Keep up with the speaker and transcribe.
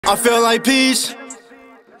I feel like peace.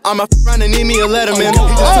 I'm a friend and need me a letterman. He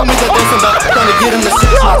just told me that there's somebody trying to get him to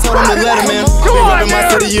sit. I told him to let him in. Been reppin' my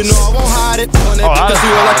city, you know I won't hide it. On that because you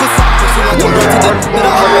are like a sock. You like I'm ready to that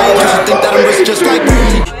I'm away. You should think that I'm rich just like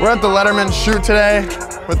me. We're at the Letterman shoot today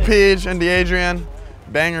with Peach and DeAdrian.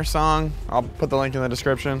 Banger song. I'll put the link in the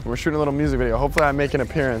description. We're shooting a little music video. Hopefully I make an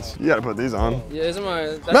appearance. You gotta put these on. Yeah, these are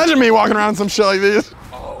my... Imagine me walking around some shit like these.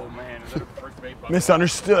 Oh man, is that a first bait?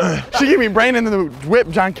 Misunderstood. She gave me brain into the whip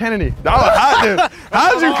John Kennedy. That was hot, dude.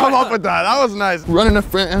 How did you come up with that? That was nice. Running a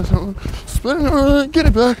friend, spinning around, get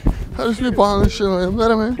it back. I just be balling this shit like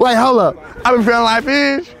Letterman. Wait, hold up. I've been feeling like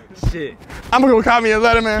Peach. Shit. I'm gonna go cop me a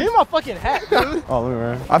Letterman. Give me my fucking hat, dude. Oh, let me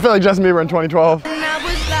wear it. I feel like Justin Bieber in 2012.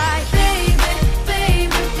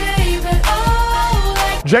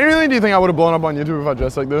 Genuinely, do you think I would have blown up on YouTube if I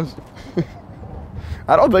dressed like this?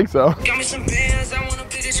 I don't think so. Got me some bands, I want a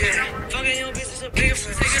bigger jet. Fucking your business, a bigger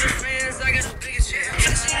flex. Take it to friends, I got a bigger jet.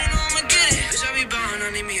 Flexing, you know I'ma get it. Bitch, I be ballin',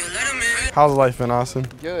 I need me a Letterman. How's life in Austin?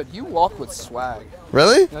 Good. You walk with swag.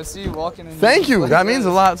 Really? I see you walking in. Thank you. That means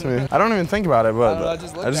a lot to me. I don't even think about it, but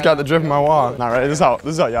I just got the drip in my walk. Not right. This is how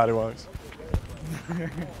Yachty walks.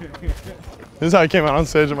 This is how he came out on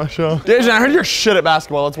stage at my show. Dejan, I heard you're shit at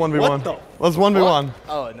basketball. Let's 1v1. What the? Let's 1v1.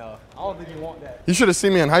 Oh no. I don't think you want that. You should have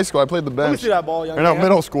seen me in high school. I played the bench. Let me see that ball, young Or no, man.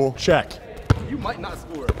 middle school. Check. You might not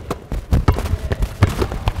score.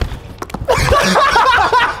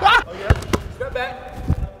 Step back.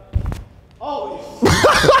 Oh.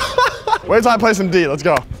 Wait till I play some D. Let's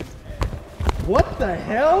go. What the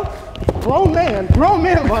hell? Grown man,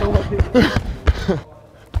 by the way.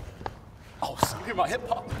 Oh, sorry. You're my hip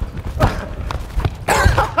hop.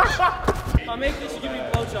 If I make this, you give me a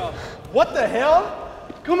blowjob. What the hell?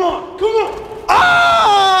 Come on, come on.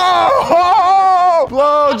 Oh!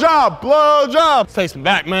 Blow job, blow job. Face me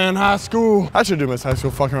back, man. High school. I should do miss high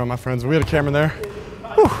school fucking around with my friends. We had a camera there.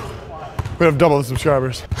 Whew. We have double the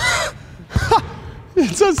subscribers.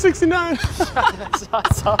 It says 69.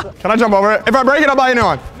 Can I jump over it? If I break it, I'll buy you a new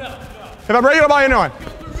one. No. If I break it, I'll buy you a new one.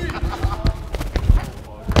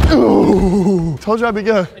 Ooh. Told you I'd be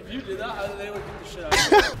good. If you did that, they would get the shit out of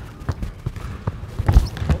you.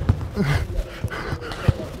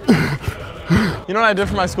 You know what I did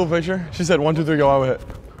for my school picture? She said 1, 2, 3, go out with it.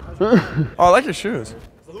 Oh, I like your shoes.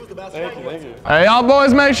 So who's the best? Thank you. Hey, y'all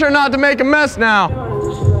boys, make sure not to make a mess now.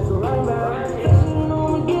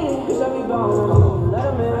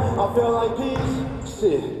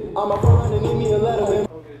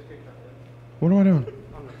 What am I doing?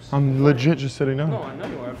 I'm legit just sitting down. No, I know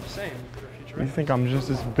you are. I'm just saying. You think I'm just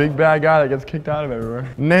this big bad guy that gets kicked out of everywhere?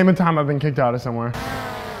 Name a time I've been kicked out of somewhere.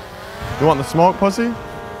 You want the smoke, pussy?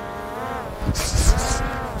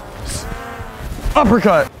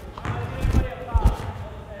 Uppercut.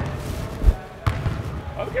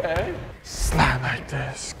 Okay. Slide like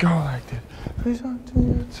this, go like this. Please don't do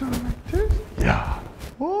your tongue like this. Yeah.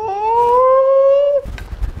 Whoa.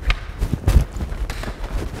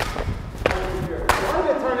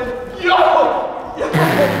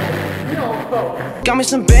 Got me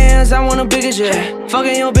some bands, I want a bigger jet.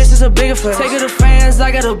 Fucking your business, a bigger flex. Take it to friends,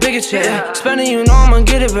 I got a bigger check. Spending, you know I'ma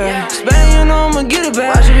get it back. Spending, you know I'ma get it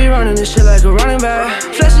back. I should be running this shit like a running back.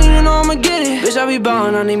 Flexing, you know I'ma get it. Bitch, I be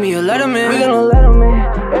ballin', I need me a Letterman. We gonna let him in.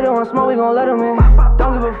 They don't want smoke, we gon' let him in.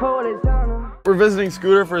 Don't give a fuck what they tellin' him. We're visiting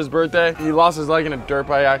Scooter for his birthday. He lost his leg in a dirt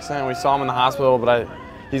bike accident. We saw him in the hospital, but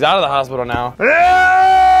he's out of the hospital now.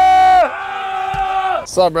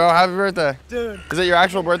 What's up, bro? Happy birthday. Dude. Is it your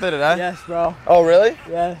actual birthday today? Yes, bro. Oh, really?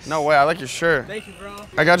 Yes. No way. I like your shirt. Thank you, bro.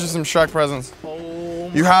 I got you some Shrek presents. Oh.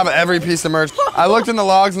 You have every piece of merch. I looked in the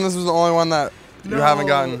logs, and this was the only one that you haven't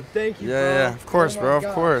gotten. Thank you, bro. Yeah. Of course, bro. Of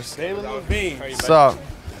course. Baylen Levine. What's up?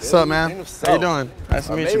 What's up, man? How you doing? Nice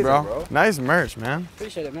to meet you, bro. Nice merch, man.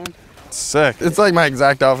 Appreciate it, man. Sick. It's like my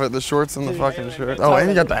exact outfit, the shorts and the fucking shirt. Oh, and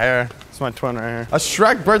you got the hair. It's my twin right here. A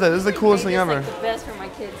Shrek birthday. This is the coolest thing ever. Like the best for my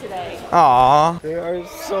kid today. Aww. There are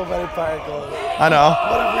so many particles. I know.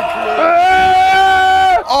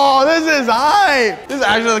 Oh, this is hype. This is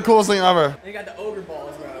actually the coolest thing ever. They got the ogre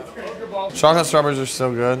balls, bro. Chocolate strawberries are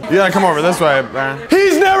so good. You gotta come over this way, man.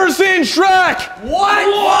 He's never seen Shrek! What?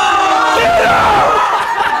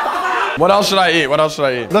 What else should I eat? What else should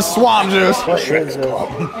I eat? The swamp juice.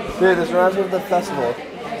 Dude, this reminds me of the festival.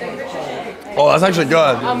 Oh, that's actually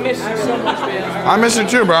good. I miss you so much, man. I miss you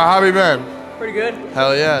too, bro. How have you been? Pretty good.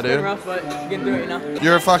 Hell yeah, It's been dude. rough, but getting through it, you know.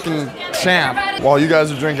 You're a fucking champ. While you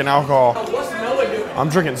guys are drinking alcohol, I'm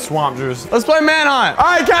drinking swamp juice. Let's play manhunt. All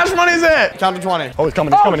right, cash money's it. Count to 20. Oh, he's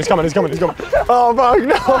coming, he's coming, he's coming, he's coming, he's coming. Oh, fuck, no,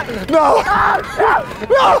 no.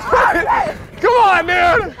 No. Come on,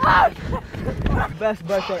 dude. Best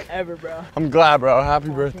birthday ever, bro. I'm glad, bro. Happy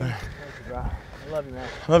birthday. Love you, man.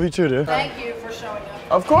 Love you too, dude. Thank you for showing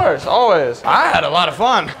up. Of course, always. I had a lot of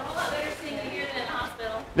fun. Better seeing you here than in the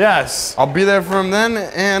hospital. Yes, I'll be there for him then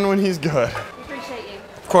and when he's good. Appreciate you.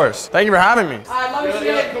 Of course. Thank you for having me. I love you, too.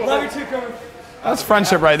 Love you too, Cameron. That's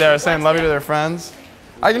friendship right there, saying love you to their friends.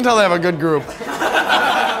 I can tell they have a good group.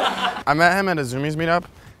 I met him at a Zoomies meetup,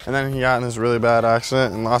 and then he got in this really bad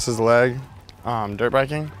accident and lost his leg, dirt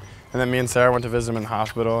biking. And then me and Sarah went to visit him in the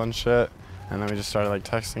hospital and shit. And then we just started like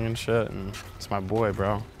texting and shit, and it's my boy,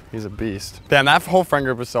 bro. He's a beast. Damn, that whole friend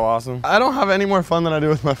group is so awesome. I don't have any more fun than I do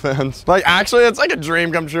with my fans. Like, actually, it's like a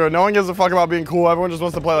dream come true. No one gives a fuck about being cool. Everyone just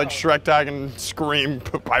wants to play like Shrek tag and scream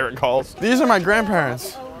pirate calls. These are my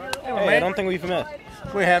grandparents. Hey, I don't think we've met.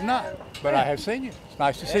 We have not, but I have seen you. It's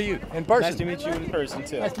nice to see you in person. Nice to meet you in person,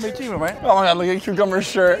 too. Nice to meet you, man. Oh my God, look at Cucumber's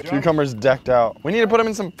shirt. Cucumber's decked out. We need to put him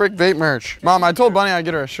in some Frick Vape merch. Mom, I told Bunny I'd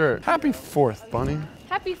get her a shirt. Happy 4th, Bunny.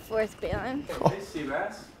 Happy 4th, Baylen. Hey,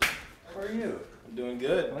 Seabass. How are you? I'm doing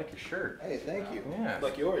good. I like your shirt. Hey, thank you. Yeah.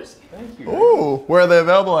 Like yours. Thank you. Ooh, where are they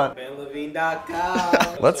available at?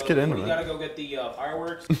 Levine.com. Let's get into it. We gotta go get the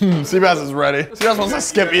fireworks. Seabass is ready. Seabass wants to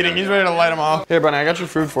skip eating. He's ready to light them off. Here, Bunny, I got your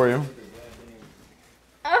food for you.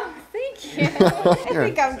 Oh, thank you. I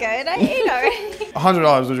think I'm good. I ate already.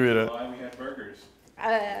 $100, would you eat it? We had burgers.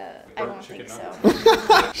 I don't think so.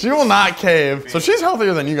 She will not cave. So she's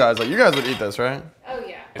healthier than you guys. Like, you guys would eat this, right? Oh,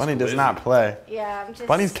 yeah. Bunny does not play. Yeah, I'm just...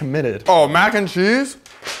 Bunny's committed. Oh, mac and cheese?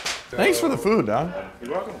 Thanks for the food, Dad.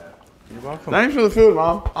 You're welcome. You're welcome. Thanks for the food,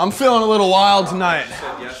 Mom. I'm feeling a little wild tonight.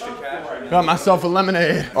 Got myself a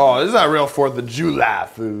lemonade. Oh, this is that real 4th of July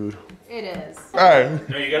food. It is. Hey.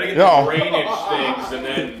 No, you gotta get Yo. the drainage things and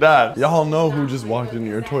then... Dad, y'all know who just walked into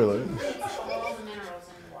your toilet.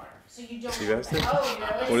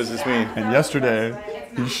 What does this mean? And yesterday,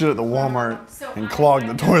 he shit at the Walmart and clogged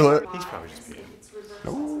the toilet. He's probably just being...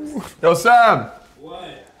 Ooh. Yo, Sam.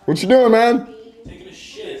 What? What you doing, man? Taking a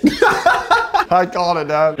shit. I called it,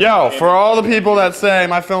 Dad. Yo, for all the people that say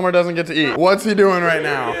my filmer doesn't get to eat, what's he doing right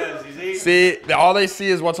now? See, all they see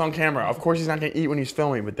is what's on camera. Of course he's not gonna eat when he's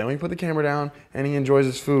filming, but then we put the camera down and he enjoys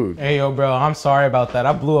his food. Hey, yo, bro, I'm sorry about that.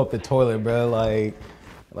 I blew up the toilet, bro. Like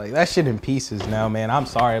that shit in pieces now, man. I'm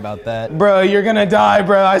sorry about that. Bro, you're gonna die,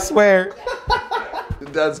 bro, I swear.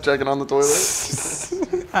 Dad's checking on the toilet.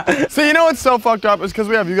 See, you know what's so fucked up is because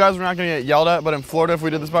we have you guys, we're not gonna get yelled at, but in Florida, if we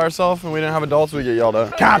did this by ourselves and we didn't have adults, we'd get yelled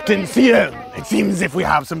at. Captain CM, it seems as if we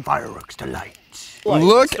have some fireworks to light.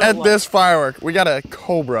 Look at this firework. We got a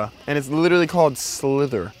cobra, and it's literally called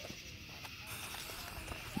Slither.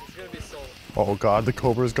 Oh God, the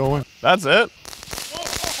cobra's going. That's it.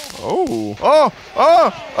 Oh, oh,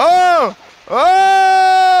 oh, oh,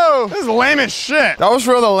 oh! This is lame as shit. That was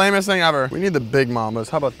for the lamest thing ever. We need the big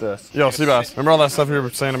mamas. How about this? Yo, Seabass, remember all that stuff you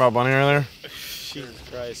were saying about Bunny earlier? Jesus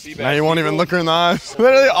Christ. Seabass, Now you won't even look her in the eyes.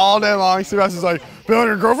 Literally all day long, Seabass is like, Bill,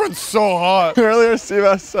 your girlfriend's so hot. Earlier,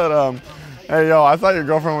 Seabass said, hey, yo, I thought your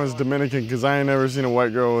girlfriend was Dominican because I ain't never seen a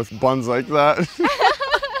white girl with buns like that.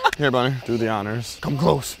 Here, Bunny, do the honors. Come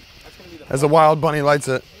close. As a wild bunny lights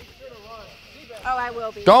it. Oh, I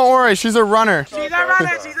will be. Don't worry, she's a runner. She's a runner.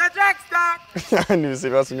 She's a track star. I knew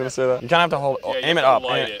Seabass was going to say that. You kind of have to hold, aim it up.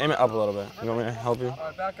 light it. Aim it up a little bit. You want me to help you? All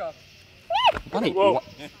right, back up. Bunny,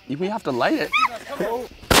 we have to light it.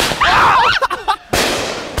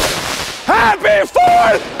 Happy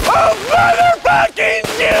 4th of motherfucking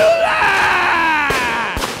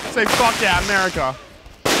July! Say fuck yeah, America.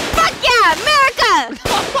 Fuck yeah, America!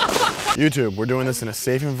 YouTube, we're doing this in a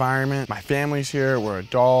safe environment. My family's here, we're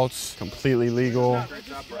adults, completely legal.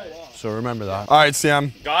 So remember that. All right,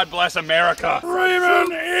 Sam. God bless America.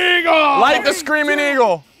 Screaming Eagle! Light the Screaming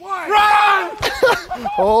Eagle. Run!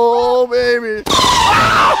 Oh, baby.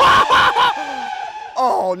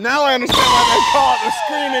 Oh, now I understand why they call it the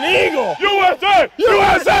Screaming Eagle. USA!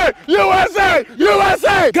 USA! USA!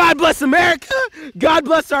 USA! God bless America. God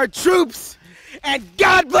bless our troops. And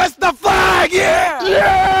God bless the flag. Yeah!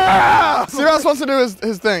 Yeah! Seabass wants to do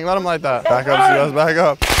his thing. Let him light that. Back up, Seabass. Back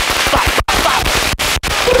up.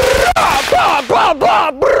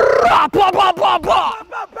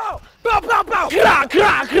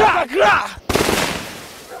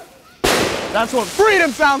 That's what freedom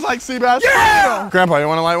sounds like, Seabass. Yeah! Grandpa, you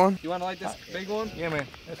want to light one? You want to light this big one? Yeah, man.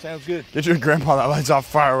 That sounds good. Get your grandpa that lights off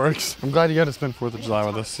fireworks. I'm glad you got to spend 4th of July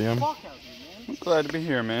with us, CM. I'm glad to be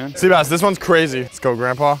here, man. Seabass, this one's crazy. Let's go,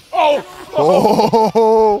 Grandpa. Oh!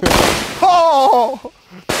 Oh! Oh!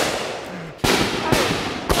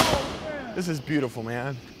 This is beautiful,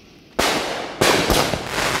 man.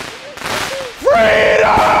 Freedom!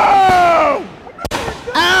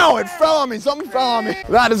 Ow! It fell on me. Something fell on me.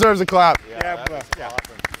 That deserves a clap. Yeah, bro.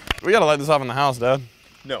 We gotta light this off in the house, Dad.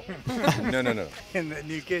 No. No. In the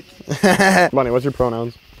new kitchen. Bunny, what's your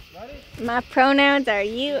pronouns? My pronouns are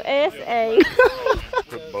USA.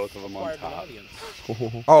 Put both of them on top.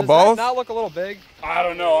 Oh, both? Does that not look a little big? I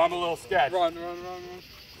don't know. I'm a little sketched. Run.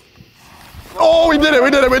 Oh, we did it.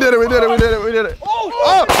 We did it. Oh!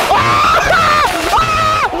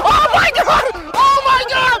 Oh my God! Oh my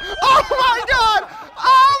God!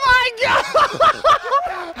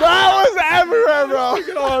 That was everywhere, bro.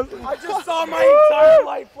 I just saw my entire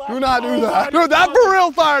life flash. Do not do that. Dude, that for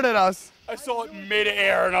real fired at us. I saw it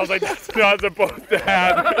mid-air and I was like, that's not supposed to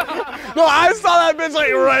happen. No, I saw that bitch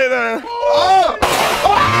like right there. Oh!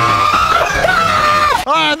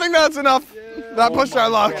 All right, I think that's enough. That pushed our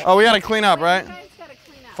luck. Oh, we gotta clean up, right?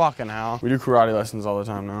 Fucking hell. We do karate lessons all the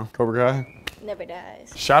time now. Cobra Kai? Never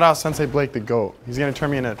dies. Shout out Sensei Blake the GOAT. He's gonna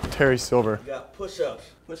turn me into Terry Silver. You got push-ups.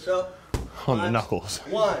 Push up. On the knuckles.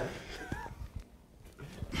 1.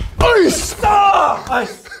 Ice!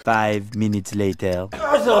 5 minutes later.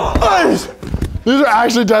 Ice! These are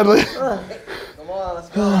actually deadly. Come on, let's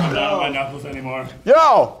go. I'm not on my knuckles anymore.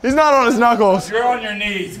 Yo, he's not on his knuckles. You're on your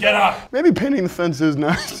knees. Get up. Maybe painting the fence is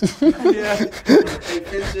nice. Yeah.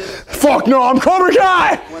 Fuck no, I'm Cobra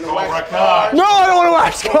Kai! Cobra Kai. No, I don't want to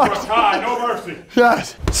wax Cobra cars. Kai. No mercy.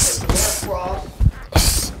 Yes.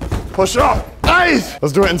 Push up. Nice.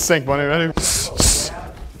 Let's do it in sync, Bunny. Ready?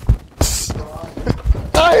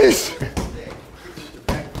 Nice.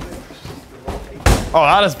 Oh,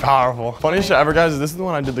 that is powerful. Funniest shit ever, guys, this is the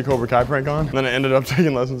one I did the Cobra Kai prank on. And then I ended up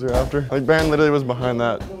taking lessons here after. Like, Baron literally was behind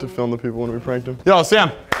that to film the people when we pranked him. Yo,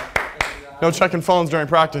 Sam. No checking phones during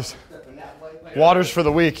practice. Water's for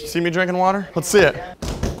the weak. See me drinking water? Let's see it.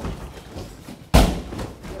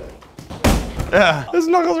 Yeah, his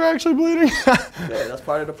knuckles are actually bleeding. Yeah, that's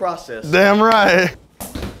part of the process. Damn right.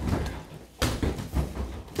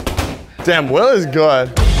 Damn, Will is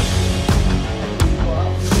good.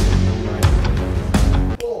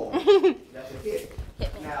 That's a hit.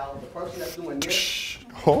 Now, the person that's doing this,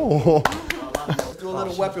 Oh. let's do a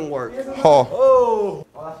little weapon work. Oh.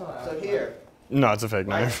 So here. No, it's a fake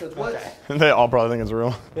knife. So what? They all probably think it's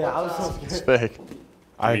real. Yeah, I was so It's fake.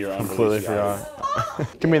 I completely forgot.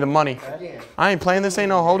 Give me the money. I ain't playing this, ain't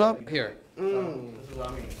no hold up. Here.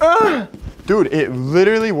 Dude, it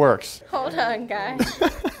literally works. Hold on, guys.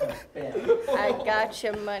 I got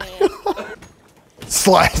your money.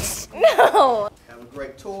 Slice. No. Have a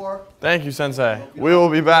great tour. Thank you, Sensei. We will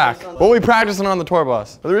be back. We'll be practicing on the tour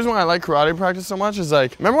bus. But the reason why I like karate practice so much is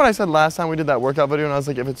like, remember what I said last time we did that workout video and I was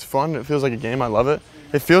like, if it's fun, it feels like a game, I love it.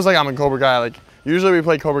 It feels like I'm in Cobra Kai. Like, usually we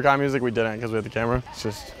play Cobra Kai music, we didn't because we had the camera.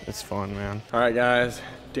 It's fun, man. All right, guys,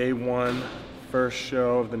 day 1, first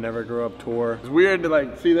show of the Never Grow Up tour. It's weird to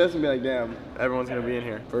like see this and be like, damn, everyone's gonna be in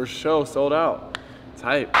here. First show sold out. It's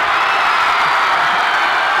hype.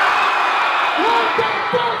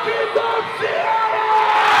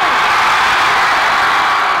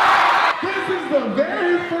 This is the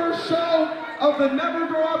very first show of the Never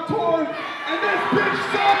Grow Up tour, and this bitch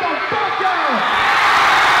sold the fuck out!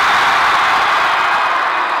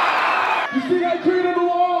 You see that green on the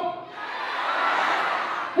wall?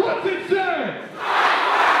 What's it say?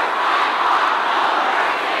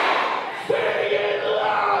 Sing it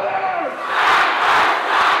louder!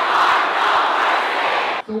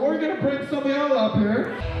 So we're gonna bring some of y'all up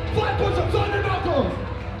here. Flat push-ups on your knuckles!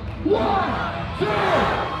 1, 2, 3,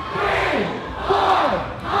 4,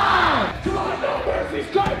 5! Come on, no mercy,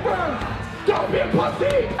 Striper! Don't be a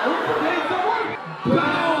pussy! Need someone?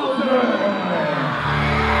 Bowser!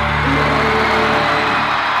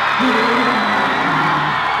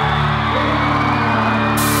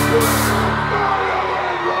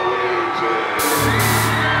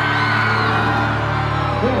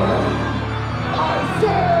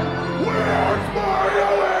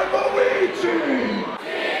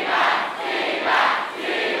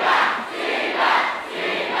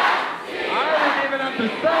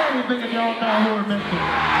 Anything if y'all know who we're missing.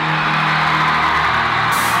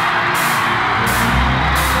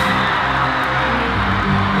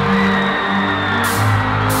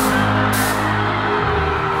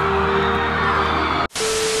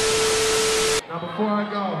 Now before I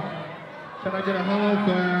go, can I get a hello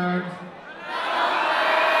fans?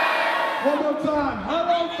 One more time,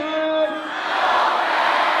 hello fans!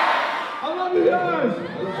 I love you guys!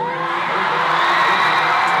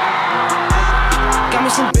 Got me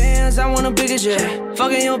some bands, I want a bigger jet.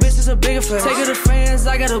 Fucking your bitch is a bigger flex. Take her to friends,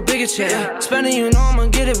 I got a bigger check. Spending, you know I'ma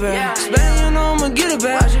get it back. Spending, you know I'ma get it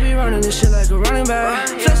back. I should be running this shit like a running back.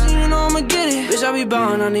 Flexing, you know I'ma get it. Bitch, I be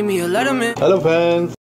ballin', I need me a letterman. Hello, fans.